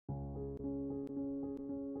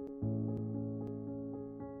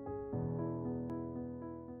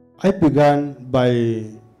I began by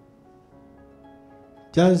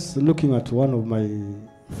just looking at one of my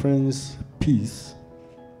friend's piece,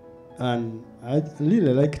 and I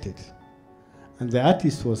really liked it. And the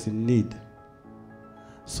artist was in need.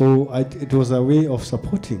 So it was a way of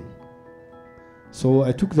supporting. So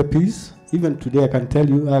I took the piece. Even today I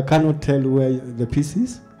cannot tell where the piece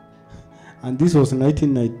is. And this was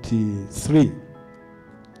 1993,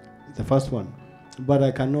 the first one. But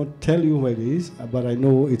I cannot tell you where it is, but I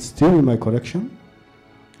know it's still in my collection.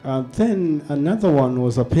 Then another one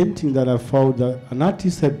was a painting that I found that an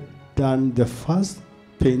artist had done the first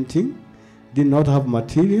painting, did not have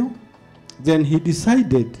material. Then he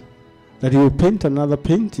decided that he would paint another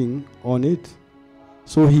painting on it.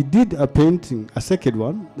 So he did a painting, a second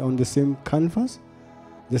one, on the same canvas,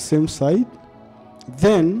 the same side.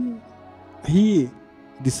 Then he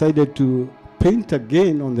decided to paint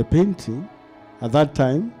again on the painting at that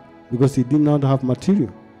time because he did not have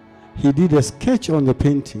material. He did a sketch on the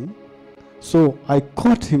painting. So I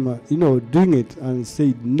caught him, doing it and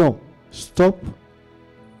said, no, stop.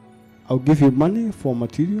 I'll give you money for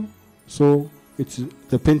material. So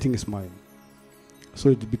the painting is mine. So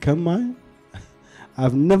it became mine.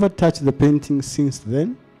 I've never touched the painting since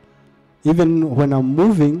then. Even when I'm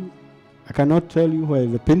moving, I cannot tell you where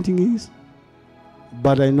the painting is,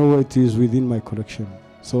 but I know it is within my collection.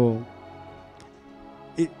 So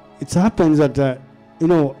it happens that,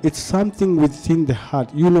 it's something within the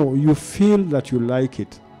heart. You feel that you like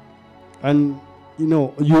it. And,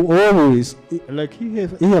 you always, like he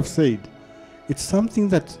have said, it's something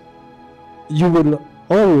that you will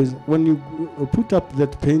always, when you put up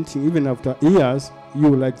that painting, even after years, you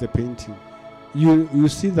will like the painting. You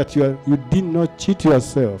see that you did not cheat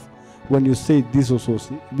yourself when you say this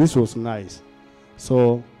was nice.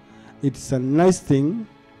 So it's a nice thing,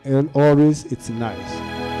 and always it's nice.